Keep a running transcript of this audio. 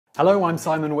Hello, I'm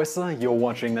Simon Whistler, you're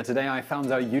watching the Today I Found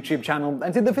Out YouTube channel,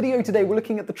 and in the video today we're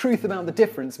looking at the truth about the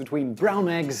difference between brown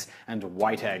eggs and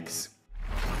white eggs.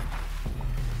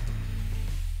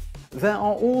 There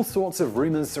are all sorts of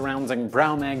rumours surrounding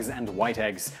brown eggs and white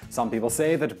eggs. Some people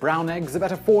say that brown eggs are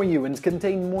better for you and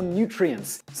contain more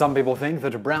nutrients. Some people think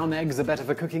that brown eggs are better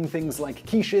for cooking things like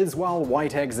quiches, while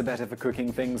white eggs are better for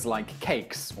cooking things like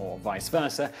cakes, or vice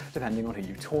versa, depending on who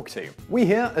you talk to. We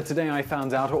here at Today I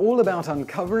Found Out are all about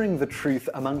uncovering the truth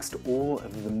amongst all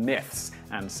of the myths.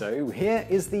 And so here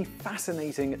is the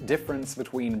fascinating difference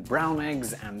between brown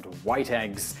eggs and white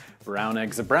eggs. Brown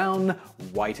eggs are brown,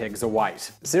 white eggs are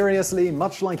white. Seriously,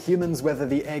 much like humans, whether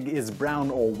the egg is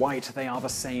brown or white, they are the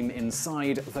same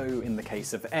inside, though in the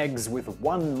case of eggs, with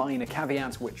one minor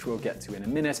caveat, which we'll get to in a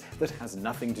minute, that has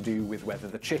nothing to do with whether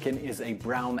the chicken is a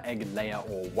brown egg layer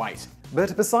or white.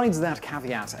 But besides that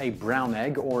caveat, a brown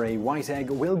egg or a white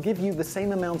egg will give you the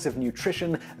same amount of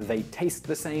nutrition, they taste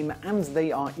the same, and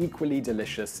they are equally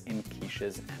delicious in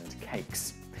quiches and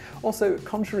cakes. Also,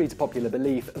 contrary to popular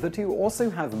belief, the two also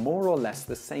have more or less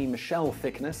the same shell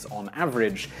thickness on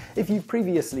average. If you've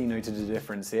previously noted a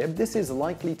difference here, this is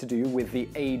likely to do with the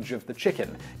age of the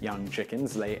chicken. Young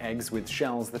chickens lay eggs with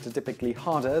shells that are typically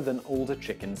harder than older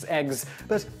chickens' eggs,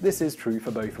 but this is true for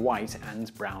both white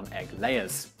and brown egg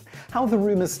layers. How the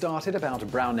rumours started about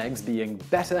brown eggs being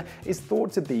better is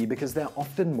thought to be because they're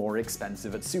often more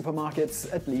expensive at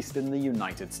supermarkets, at least in the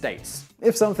United States.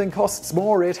 If something costs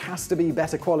more, it has to be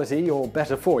better quality or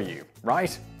better for you,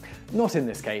 right? Not in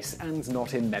this case, and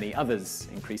not in many others.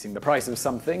 Increasing the price of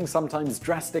something, sometimes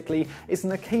drastically, is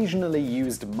an occasionally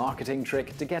used marketing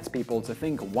trick to get people to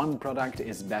think one product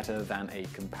is better than a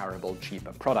comparable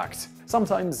cheaper product.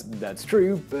 Sometimes that's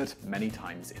true, but many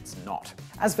times it's not.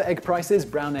 As for egg prices,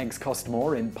 brown eggs cost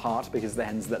more in part because the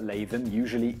hens that lay them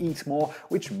usually eat more,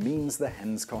 which means the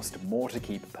hens cost more to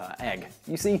keep per egg.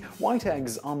 You see, white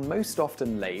eggs are most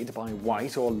often laid by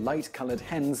white or light-coloured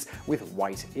hens with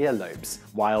white earlobes,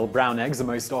 while brown eggs are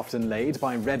most often laid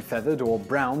by red-feathered or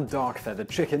brown dark-feathered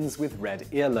chickens with red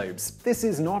earlobes. This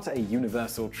is not a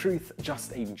universal truth,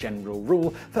 just a general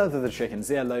rule. Further, the chicken's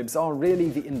earlobes are really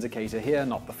the indicator here,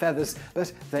 not the feathers,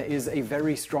 but there is a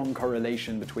very strong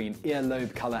correlation between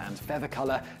earlobe colour and feather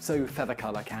colour, so feather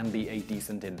colour can be a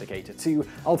decent indicator too.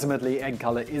 Ultimately, egg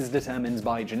colour is determined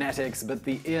by genetics, but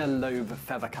the earlobe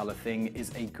feather colour thing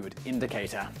is a good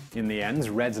indicator. In the end,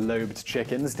 red-lobed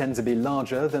chickens tend to be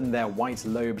larger than their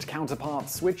white-lobed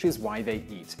counterparts, which is why they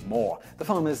eat more. The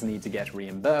farmers need to get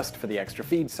reimbursed for the extra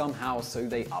feed somehow, so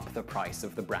they up the price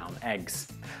of the brown eggs.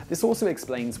 This also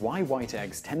explains why white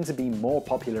eggs tend to be more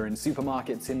popular in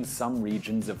supermarkets in some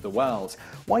regions of the world.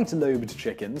 White-lobed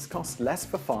chickens cost less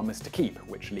for farmers to keep,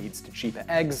 which leads to cheaper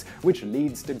eggs, which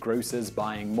leads to grocers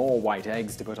buying more white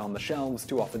eggs to put on the shelves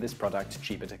to offer this product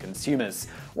cheaper to consumers.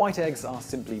 White eggs are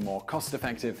simply more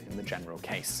cost-effective in the general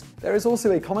case. There is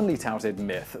also a commonly touted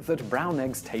myth that brown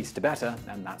eggs taste better,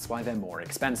 and that's why they're more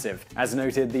expensive. As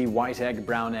noted, the white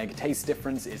egg-brown egg taste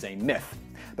difference is a myth.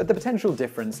 But the potential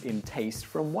difference in taste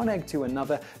from one egg to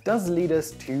another does lead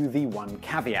us to the one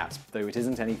caveat, though it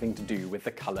isn't anything to do with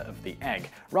the colour of the egg.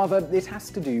 Rather, it has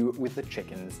to do with the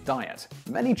chicken's diet.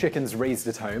 Many chickens raised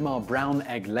at home are brown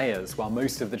egg layers, while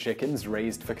most of the chickens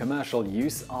raised for commercial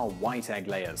use are white egg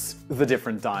layers. The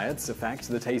different diets affect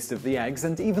the taste of the eggs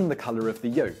and even the colour of the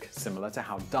yolk, similar to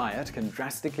how diet can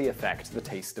drastically affect the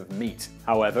taste of meat.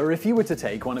 However, if you were to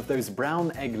take one of those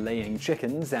brown egg-laying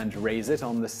chickens and raise it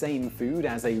on the same food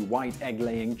as a white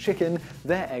egg-laying chicken,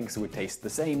 their eggs would taste the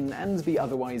same and be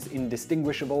otherwise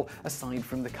indistinguishable aside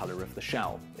from the colour of the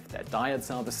shell. If their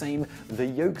diets are the same, the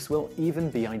yolks will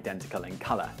even be identical in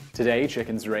colour. Today,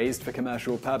 chickens raised for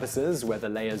commercial purposes, whether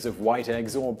layers of white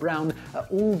eggs or brown, are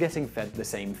all getting fed the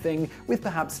same thing, with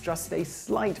perhaps just a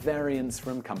slight variance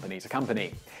from company to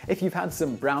company. If you've had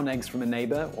some brown eggs from a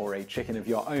neighbour or a chicken of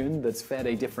your own that's fed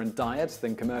a different diet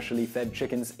than commercially fed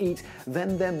chickens eat,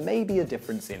 then there may be a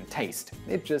difference in taste.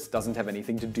 It just doesn't have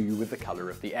anything to do with the colour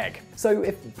of the egg. So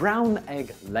if brown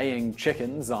egg-laying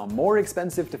chickens are more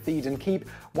expensive to feed and keep,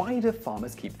 why do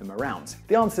farmers keep them around?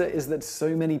 The answer is that so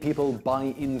many people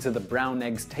buy into the brown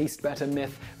eggs taste better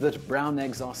myth that brown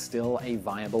eggs are still a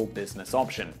viable business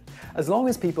option. As long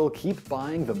as people keep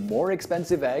buying the more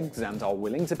expensive eggs and are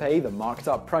willing to pay the marked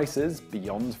up prices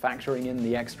beyond factoring in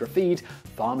the extra feed,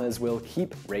 farmers will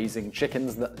keep raising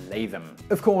chickens that lay them.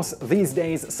 Of course, these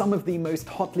days, some of the most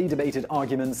hotly debated arguments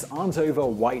arguments aren't over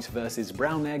white versus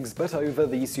brown eggs, but over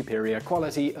the superior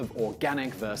quality of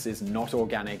organic versus not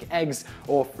organic eggs,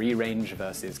 or free-range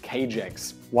versus cage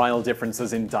eggs. While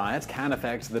differences in diet can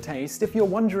affect the taste, if you're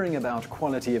wondering about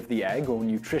quality of the egg or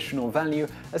nutritional value,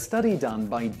 a study done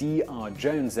by D.R.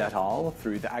 Jones et al.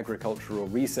 Through the Agricultural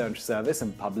Research Service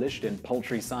and published in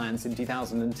Poultry Science in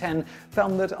 2010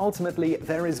 found that ultimately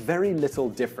there is very little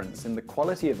difference in the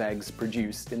quality of eggs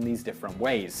produced in these different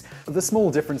ways. The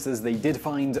small differences they did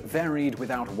find varied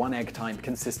without one egg type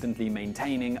consistently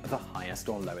maintaining the highest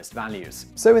or lowest values.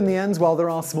 So in the end, while there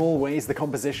are small ways the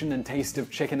composition and taste of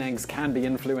chicken eggs can be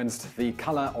influenced, the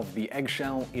color of the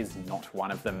eggshell is not one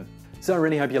of them. So I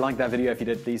really hope you liked that video. If you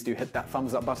did, please do hit that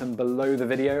thumbs up button below the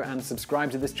video and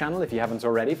subscribe to this channel if you haven't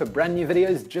already for brand new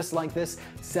videos just like this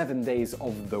 7 days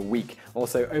of the week.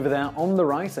 Also over there on the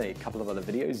right, a couple of other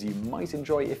videos you might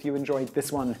enjoy if you enjoyed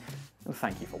this one, and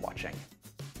thank you for watching.